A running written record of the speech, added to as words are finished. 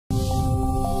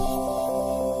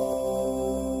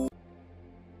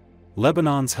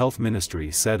Lebanon's health ministry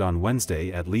said on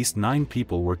Wednesday at least 9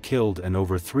 people were killed and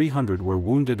over 300 were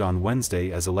wounded on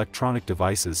Wednesday as electronic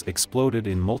devices exploded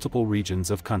in multiple regions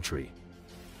of country.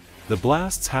 The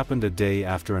blasts happened a day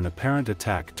after an apparent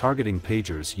attack targeting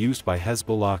pagers used by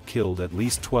Hezbollah killed at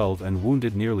least 12 and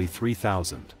wounded nearly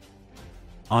 3,000.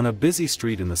 On a busy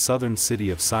street in the southern city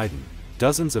of Sidon,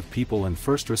 dozens of people and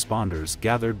first responders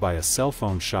gathered by a cell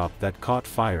phone shop that caught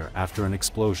fire after an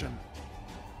explosion.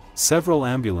 Several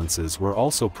ambulances were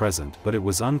also present, but it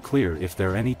was unclear if there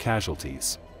were any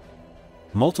casualties.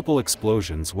 Multiple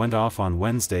explosions went off on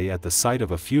Wednesday at the site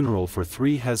of a funeral for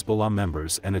 3 Hezbollah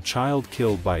members and a child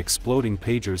killed by exploding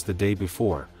pagers the day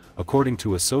before, according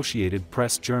to Associated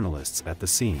Press journalists at the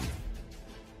scene.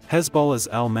 Hezbollah's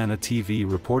Al-Mana TV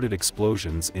reported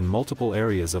explosions in multiple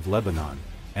areas of Lebanon,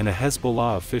 and a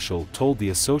Hezbollah official told the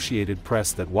Associated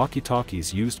Press that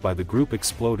walkie-talkies used by the group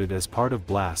exploded as part of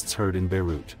blasts heard in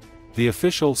Beirut. The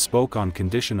official spoke on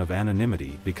condition of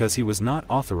anonymity because he was not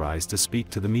authorized to speak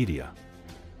to the media.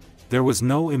 There was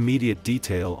no immediate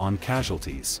detail on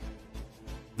casualties.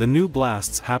 The new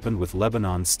blasts happened with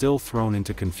Lebanon still thrown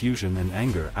into confusion and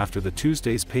anger after the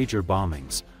Tuesday's pager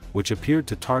bombings, which appeared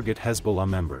to target Hezbollah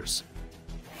members.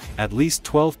 At least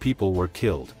 12 people were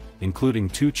killed, including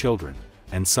 2 children,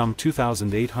 and some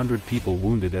 2,800 people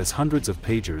wounded as hundreds of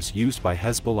pagers used by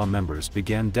Hezbollah members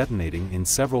began detonating in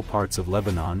several parts of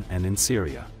Lebanon and in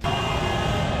Syria.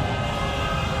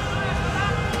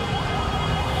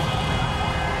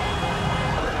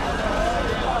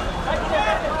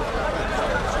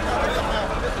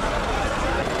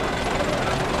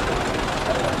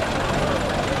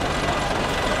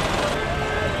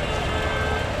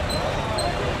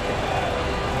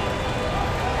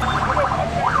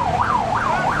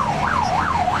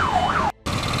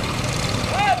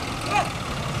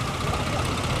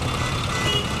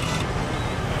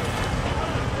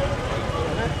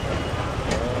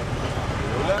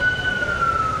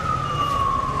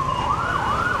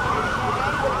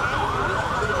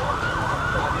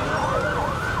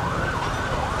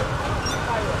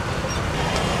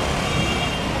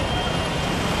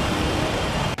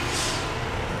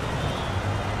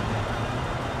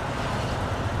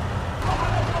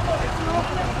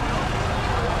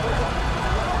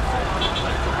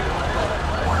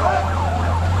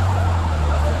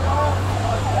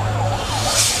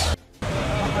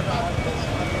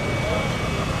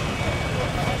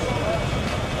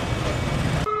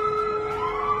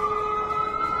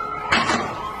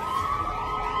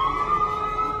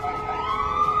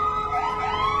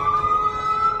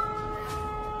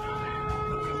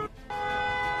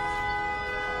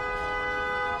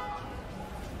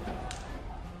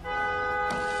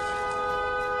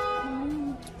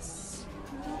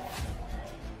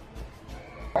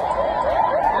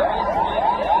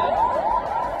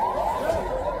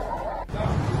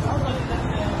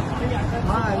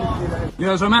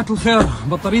 يا جماعة الخير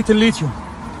بطارية الليثيوم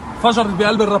فجرت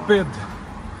بقلب الربيد.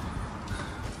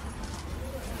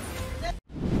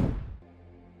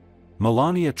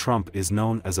 Melania Trump is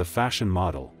known as a fashion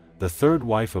model, the third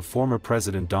wife of former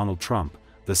President Donald Trump,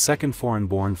 the second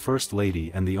foreign-born First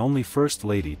Lady and the only First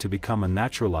Lady to become a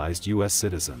naturalized U.S.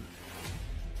 citizen.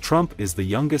 Trump is the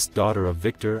youngest daughter of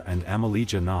Victor and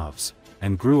Amelija Novs,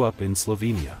 and grew up in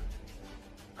Slovenia.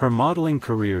 Her modeling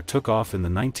career took off in the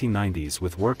 1990s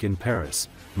with work in Paris,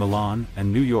 Milan,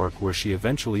 and New York, where she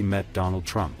eventually met Donald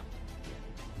Trump.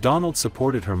 Donald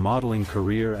supported her modeling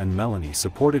career and Melanie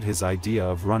supported his idea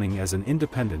of running as an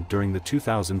independent during the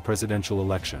 2000 presidential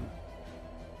election.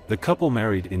 The couple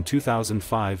married in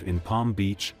 2005 in Palm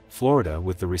Beach, Florida,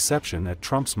 with the reception at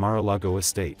Trump's Mar-a-Lago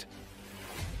estate.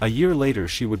 A year later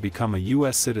she would become a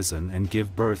U.S. citizen and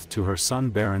give birth to her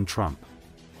son Barron Trump.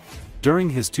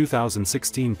 During his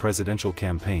 2016 presidential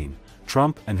campaign,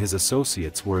 Trump and his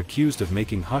associates were accused of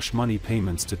making hush money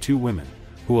payments to 2 women,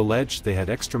 who alleged they had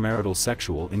extramarital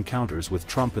sexual encounters with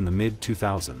Trump in the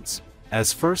mid-2000s.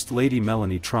 As First Lady,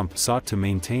 Melania Trump sought to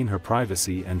maintain her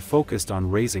privacy and focused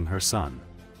on raising her son.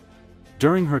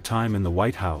 During her time in the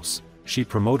White House, she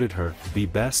promoted her Be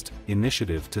Best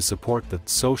initiative to support the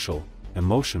social,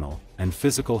 emotional, and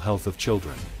physical health of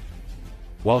children.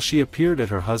 While she appeared at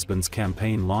her husband's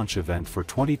campaign launch event for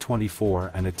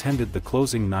 2024 and attended the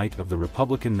closing night of the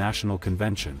Republican National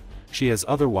Convention, she has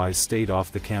otherwise stayed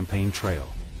off the campaign trail.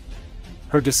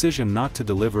 Her decision not to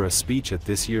deliver a speech at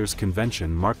this year's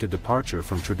convention marked a departure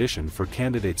from tradition for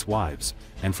candidates' wives,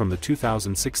 and from the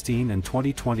 2016 and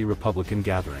 2020 Republican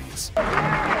gatherings.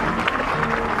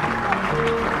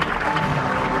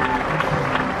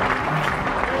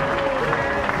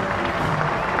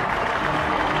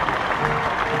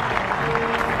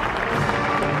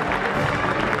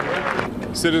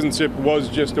 citizenship was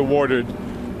just awarded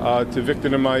to Victor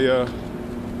and Maya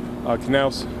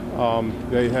Knaus.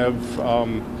 They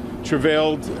have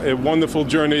travailed a wonderful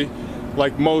journey,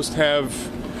 like most have,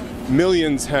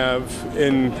 millions have,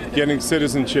 in getting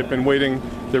citizenship and waiting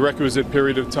the requisite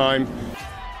period of time.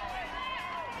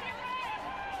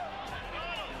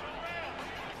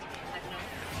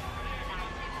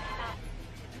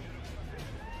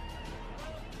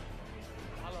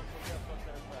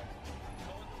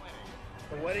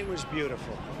 The wedding was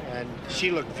beautiful, and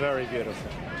she looked very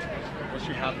beautiful. Was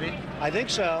she happy? I think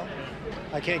so.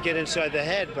 I can't get inside the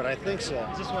head, but I think so.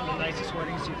 Is this one of the nicest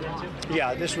weddings you've been to?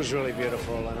 Yeah, this was really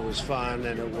beautiful, and it was fun,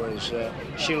 and it was,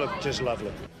 she looked just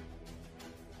lovely.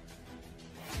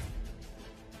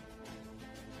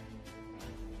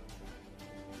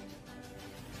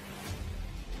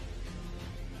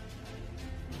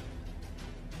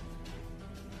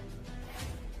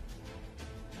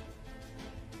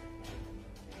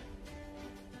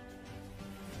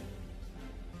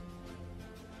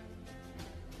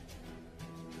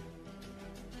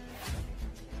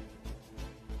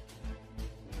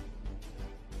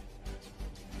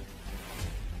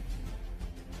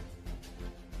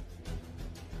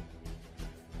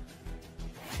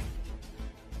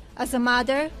 As a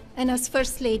mother and as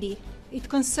First Lady, it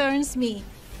concerns me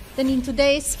that in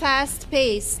today's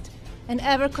fast-paced and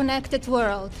ever-connected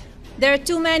world, there are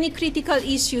too many critical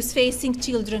issues facing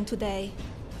children today.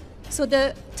 So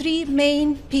the three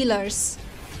main pillars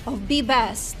of Be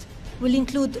Best will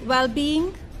include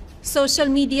well-being, social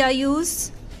media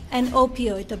use, and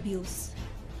opioid abuse.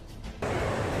 Well,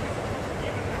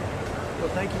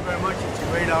 thank you very much. It's a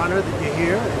great honor that you're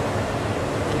here.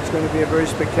 It's going to be a very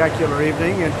spectacular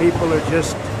evening, and people are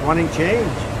just wanting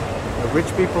change. The rich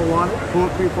people want it, poor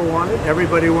people want it,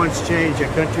 everybody wants change.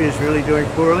 Our country is really doing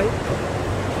poorly.